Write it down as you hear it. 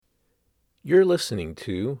You're listening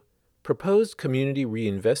to Proposed Community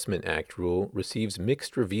Reinvestment Act Rule Receives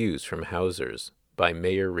Mixed Reviews from Housers by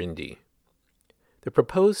Meir Rinde. The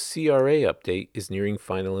proposed CRA update is nearing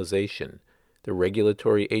finalization. The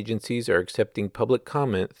regulatory agencies are accepting public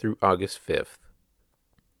comment through August 5th.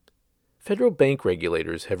 Federal bank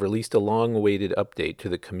regulators have released a long-awaited update to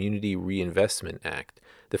the Community Reinvestment Act,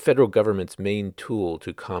 the federal government's main tool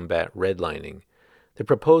to combat redlining. The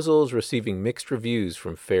proposal is receiving mixed reviews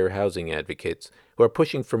from fair housing advocates who are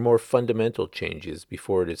pushing for more fundamental changes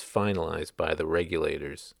before it is finalized by the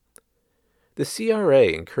regulators. The CRA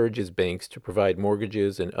encourages banks to provide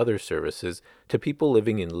mortgages and other services to people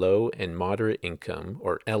living in low and moderate income,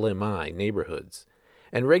 or LMI, neighborhoods,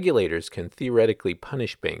 and regulators can theoretically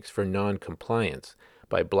punish banks for non-compliance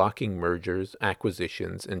by blocking mergers,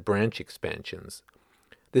 acquisitions, and branch expansions.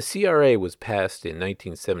 The CRA was passed in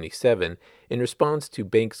 1977 in response to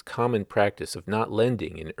banks' common practice of not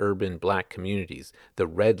lending in urban black communities, the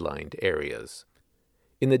redlined areas.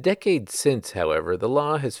 In the decades since, however, the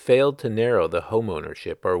law has failed to narrow the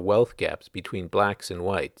homeownership or wealth gaps between blacks and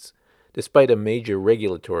whites, despite a major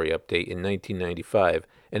regulatory update in 1995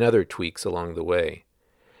 and other tweaks along the way.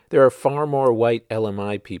 There are far more white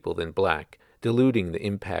LMI people than black, diluting the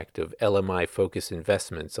impact of LMI-focused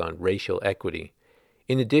investments on racial equity.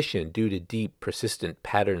 In addition, due to deep, persistent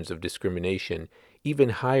patterns of discrimination, even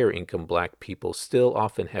higher-income black people still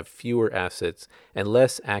often have fewer assets and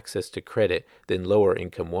less access to credit than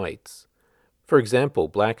lower-income whites. For example,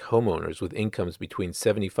 black homeowners with incomes between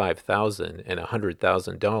 $75,000 and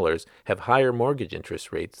 $100,000 have higher mortgage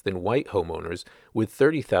interest rates than white homeowners with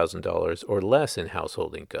 $30,000 or less in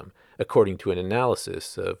household income, according to an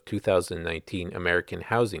analysis of 2019 American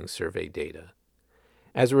Housing Survey data.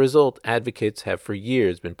 As a result, advocates have for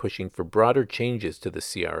years been pushing for broader changes to the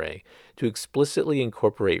CRA to explicitly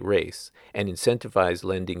incorporate race and incentivize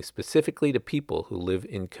lending specifically to people who live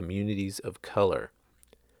in communities of color.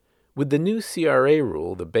 With the new CRA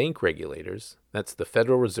rule, the bank regulators, that's the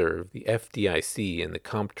Federal Reserve, the FDIC, and the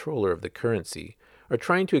Comptroller of the Currency, are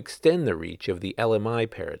trying to extend the reach of the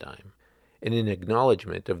LMI paradigm. And in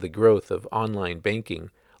acknowledgement of the growth of online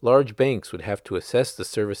banking, large banks would have to assess the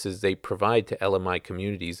services they provide to LMI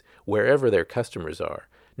communities wherever their customers are,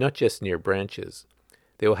 not just near branches.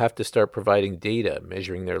 They will have to start providing data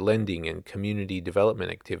measuring their lending and community development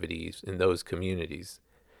activities in those communities.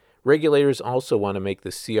 Regulators also want to make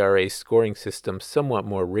the CRA scoring system somewhat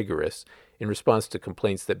more rigorous in response to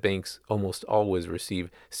complaints that banks almost always receive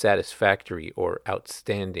satisfactory or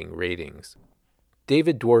outstanding ratings.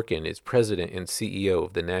 David Dworkin is president and CEO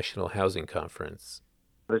of the National Housing Conference.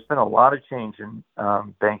 There's been a lot of change in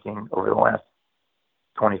banking over the last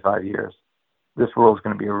 25 years. This rule is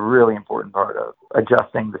going to be a really important part of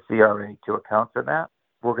adjusting the CRA to account for that.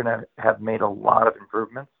 We're going to have made a lot of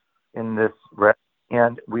improvements in this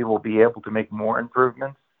and we will be able to make more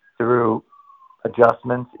improvements through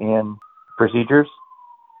adjustments in procedures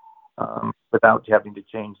without having to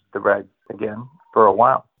change the regs again for a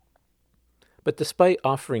while. But despite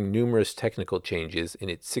offering numerous technical changes in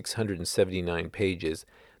its 679 pages,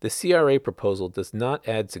 the CRA proposal does not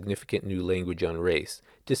add significant new language on race,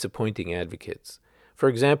 disappointing advocates. For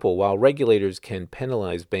example, while regulators can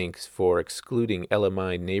penalize banks for excluding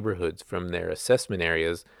LMI neighborhoods from their assessment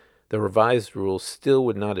areas, the revised rules still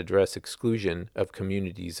would not address exclusion of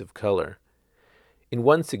communities of color. In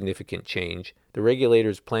one significant change, the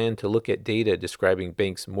regulators plan to look at data describing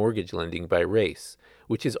banks' mortgage lending by race,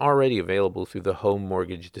 which is already available through the Home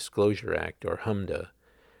Mortgage Disclosure Act, or HMDA.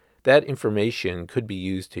 That information could be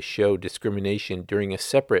used to show discrimination during a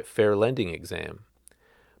separate fair lending exam.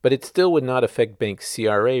 But it still would not affect banks'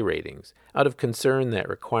 CRA ratings, out of concern that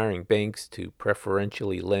requiring banks to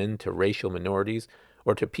preferentially lend to racial minorities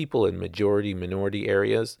or to people in majority-minority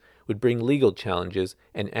areas would bring legal challenges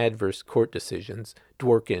and adverse court decisions,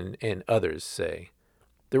 Dworkin and others say.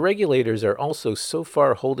 The regulators are also so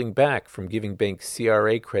far holding back from giving banks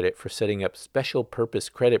CRA credit for setting up special purpose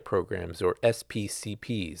credit programs, or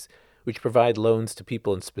SPCPs, which provide loans to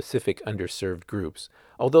people in specific underserved groups,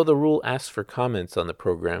 although the rule asks for comments on the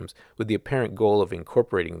programs with the apparent goal of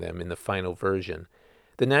incorporating them in the final version.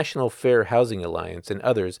 The National Fair Housing Alliance and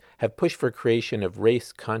others have pushed for creation of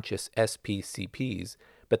race-conscious SPCPs,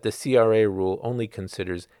 but the CRA rule only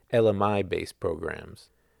considers LMI-based programs.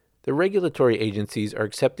 The regulatory agencies are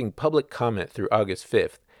accepting public comment through August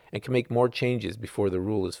 5th and can make more changes before the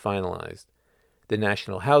rule is finalized. The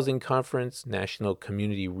National Housing Conference, National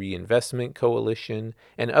Community Reinvestment Coalition,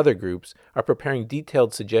 and other groups are preparing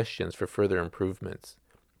detailed suggestions for further improvements.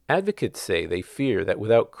 Advocates say they fear that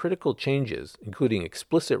without critical changes, including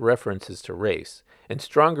explicit references to race, and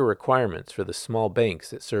stronger requirements for the small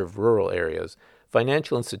banks that serve rural areas,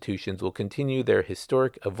 financial institutions will continue their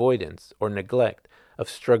historic avoidance or neglect of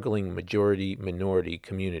struggling majority-minority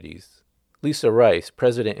communities. Lisa Rice,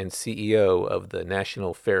 president and CEO of the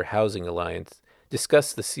National Fair Housing Alliance,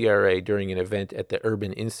 discussed the CRA during an event at the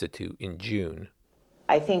Urban Institute in June.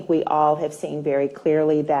 I think we all have seen very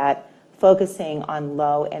clearly that focusing on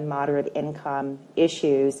low and moderate income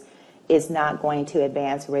issues is not going to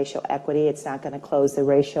advance racial equity. It's not going to close the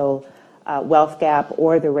racial wealth gap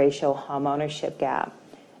or the racial home ownership gap.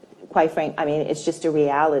 Quite frankly, it's just a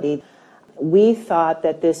reality. We thought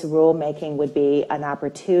that this rulemaking would be an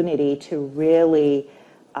opportunity to really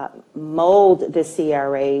mold the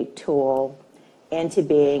CRA tool into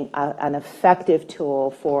being an effective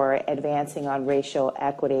tool for advancing on racial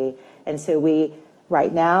equity. And so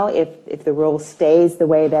right now, if the rule stays the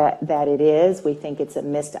way that it is, we think it's a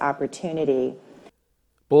missed opportunity.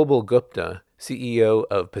 Bulbul Gupta, CEO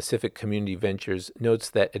of Pacific Community Ventures, notes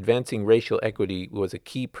that advancing racial equity was a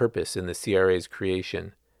key purpose in the CRA's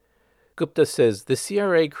creation. Gupta says the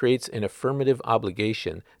CRA creates an affirmative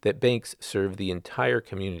obligation that banks serve the entire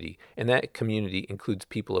community, and that community includes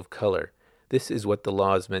people of color. This is what the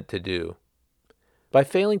law is meant to do. By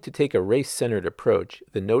failing to take a race-centered approach,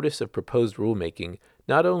 the notice of proposed rulemaking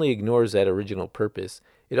not only ignores that original purpose,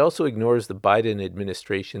 it also ignores the Biden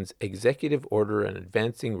administration's executive order on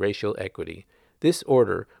advancing racial equity. This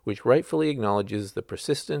order, which rightfully acknowledges the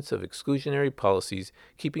persistence of exclusionary policies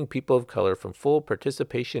keeping people of color from full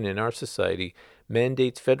participation in our society,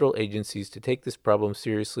 mandates federal agencies to take this problem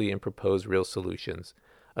seriously and propose real solutions.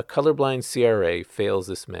 A colorblind CRA fails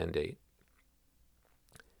this mandate.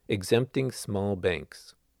 Exempting small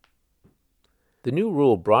banks. The new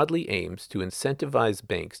rule broadly aims to incentivize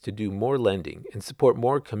banks to do more lending and support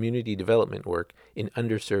more community development work in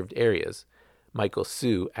underserved areas, Michael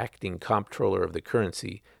Su, acting comptroller of the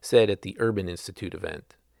currency, said at the Urban Institute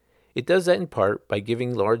event. It does that in part by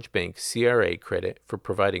giving large banks CRA credit for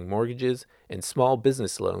providing mortgages and small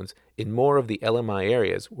business loans in more of the LMI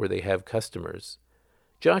areas where they have customers.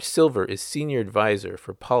 Josh Silver is senior advisor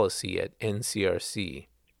for policy at NCRC.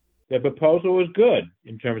 The proposal was good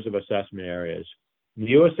in terms of assessment areas.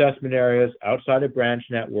 New assessment areas outside of branch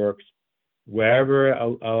networks, wherever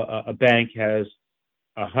a bank has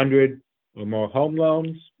 100 or more home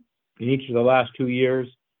loans in each of the last 2 years,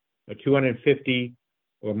 or 250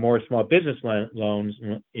 or more small business loans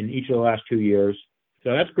in each of the last 2 years.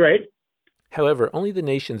 So that's great. However, only the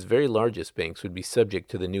nation's very largest banks would be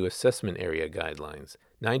subject to the new assessment area guidelines,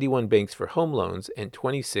 91 banks for home loans and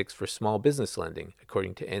 26 for small business lending,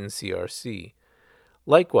 according to NCRC.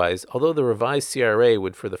 Likewise, although the revised CRA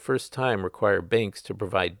would for the first time require banks to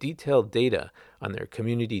provide detailed data on their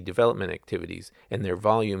community development activities and their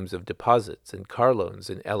volumes of deposits and car loans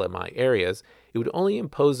in LMI areas, it would only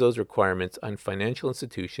impose those requirements on financial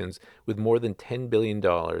institutions with more than $10 billion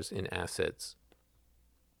in assets.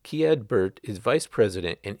 Kiad Burt is Vice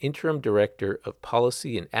President and Interim Director of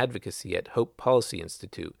Policy and Advocacy at Hope Policy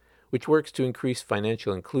Institute, which works to increase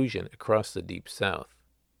financial inclusion across the Deep South.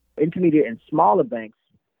 Intermediate and smaller banks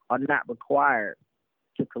are not required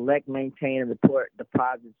to collect, maintain, and report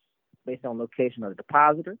deposits based on location of the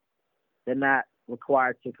depositor. They're not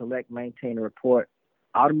required to collect, maintain, and report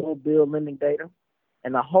automobile lending data,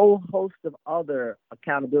 and a whole host of other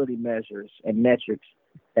accountability measures and metrics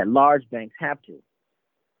that large banks have to.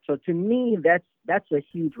 So to me, that's a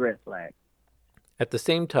huge red flag. At the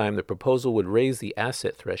same time, the proposal would raise the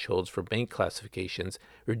asset thresholds for bank classifications,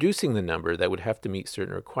 reducing the number that would have to meet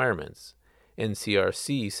certain requirements.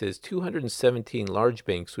 NCRC says 217 large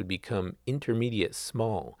banks would become intermediate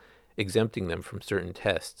small, exempting them from certain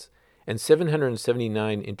tests, and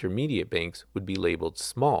 779 intermediate banks would be labeled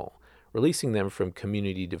small, releasing them from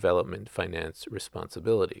community development finance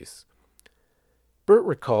responsibilities. Burt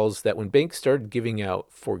recalls that when banks started giving out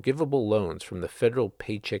forgivable loans from the federal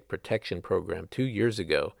Paycheck Protection Program 2 years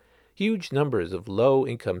ago, huge numbers of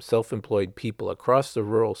low-income self-employed people across the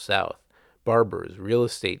rural South, barbers, real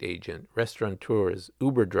estate agents, restaurateurs,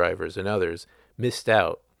 Uber drivers, and others, missed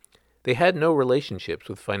out. They had no relationships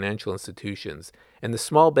with financial institutions, and the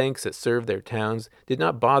small banks that served their towns did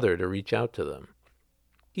not bother to reach out to them.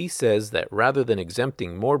 He says that rather than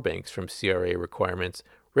exempting more banks from CRA requirements,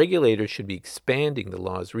 regulators should be expanding the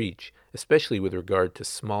law's reach, especially with regard to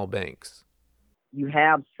small banks. You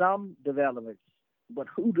have some developments, but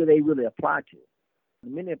who do they really apply to?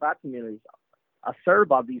 Many of our communities are served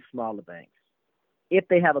by these smaller banks, if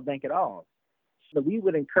they have a bank at all. So we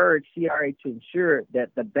would encourage CRA to ensure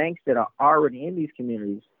that the banks that are already in these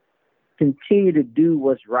communities continue to do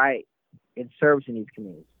what's right in servicing these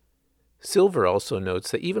communities. Silver also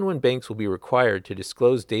notes that even when banks will be required to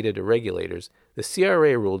disclose data to regulators, the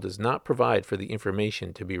CRA rule does not provide for the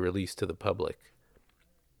information to be released to the public.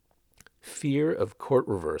 Fear of court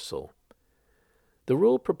reversal. The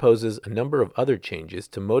rule proposes a number of other changes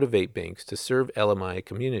to motivate banks to serve LMI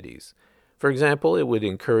communities. For example, it would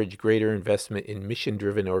encourage greater investment in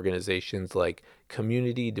mission-driven organizations like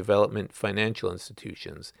community development financial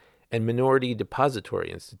institutions and minority depository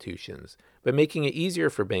institutions, by making it easier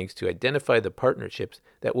for banks to identify the partnerships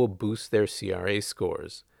that will boost their CRA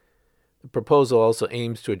scores. The proposal also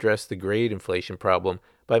aims to address the grade inflation problem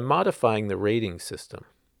by modifying the rating system.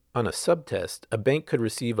 On a subtest, a bank could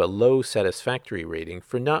receive a low satisfactory rating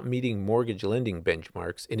for not meeting mortgage lending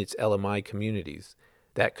benchmarks in its LMI communities.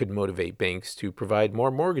 That could motivate banks to provide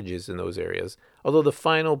more mortgages in those areas, although the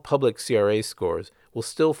final public CRA scores will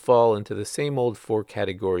still fall into the same old four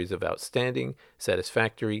categories of outstanding,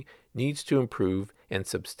 satisfactory, needs to improve, and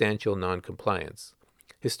substantial noncompliance.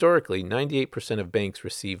 Historically, 98% of banks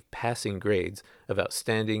receive passing grades of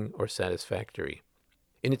outstanding or satisfactory.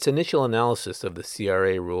 In its initial analysis of the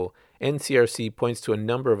CRA rule, NCRC points to a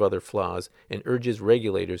number of other flaws and urges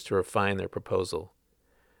regulators to refine their proposal.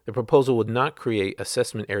 The proposal would not create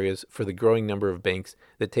assessment areas for the growing number of banks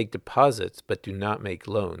that take deposits but do not make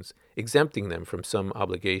loans, exempting them from some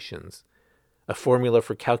obligations. A formula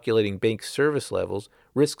for calculating bank service levels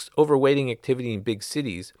risks overweighting activity in big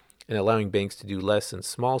cities and allowing banks to do less in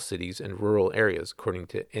small cities and rural areas, according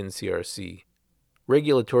to NCRC.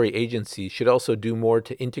 Regulatory agencies should also do more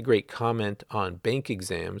to integrate comment on bank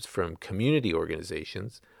exams from community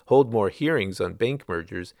organizations, hold more hearings on bank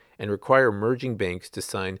mergers, and require merging banks to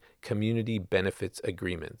sign community benefits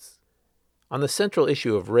agreements. On the central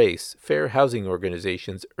issue of race, fair housing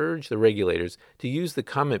organizations urge the regulators to use the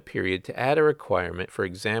comment period to add a requirement for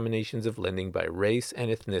examinations of lending by race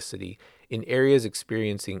and ethnicity in areas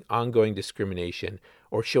experiencing ongoing discrimination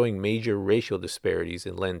or showing major racial disparities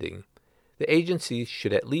in lending. The agency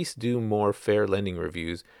should at least do more fair lending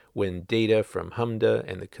reviews when data from HMDA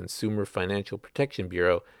and the Consumer Financial Protection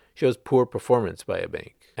Bureau shows poor performance by a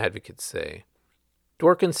bank, advocates say.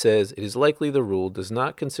 Dworkin says it is likely the rule does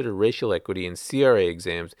not consider racial equity in CRA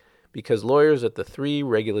exams because lawyers at the three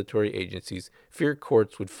regulatory agencies fear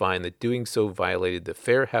courts would find that doing so violated the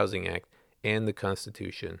Fair Housing Act and the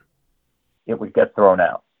Constitution. It would get thrown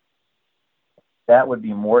out. That would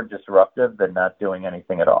be more disruptive than not doing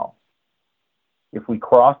anything at all. If we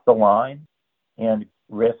cross the line and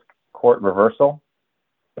risk court reversal,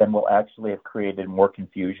 then we'll actually have created more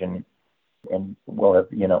confusion and we'll have,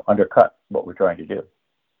 undercut what we're trying to do.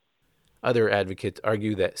 Other advocates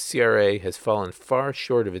argue that CRA has fallen far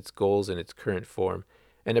short of its goals in its current form,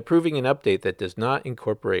 and approving an update that does not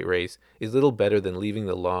incorporate race is little better than leaving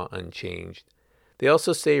the law unchanged. They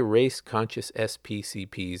also say race-conscious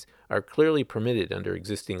SPCPs are clearly permitted under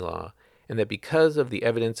existing law, and that because of the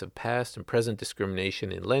evidence of past and present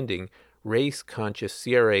discrimination in lending, race-conscious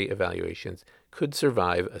CRA evaluations could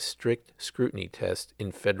survive a strict scrutiny test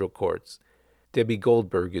in federal courts. Debbie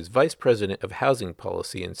Goldberg is Vice President of Housing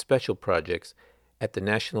Policy and Special Projects at the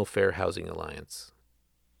National Fair Housing Alliance.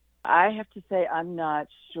 I have to say I'm not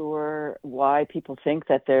sure why people think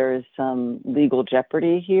that there is some legal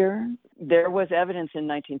jeopardy here. There was evidence in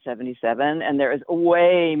 1977, and there is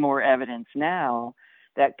way more evidence now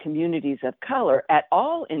that communities of color at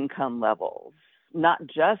all income levels, not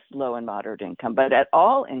just low and moderate income, but at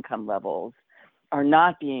all income levels, are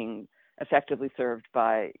not being effectively served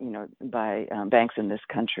by banks in this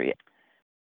country.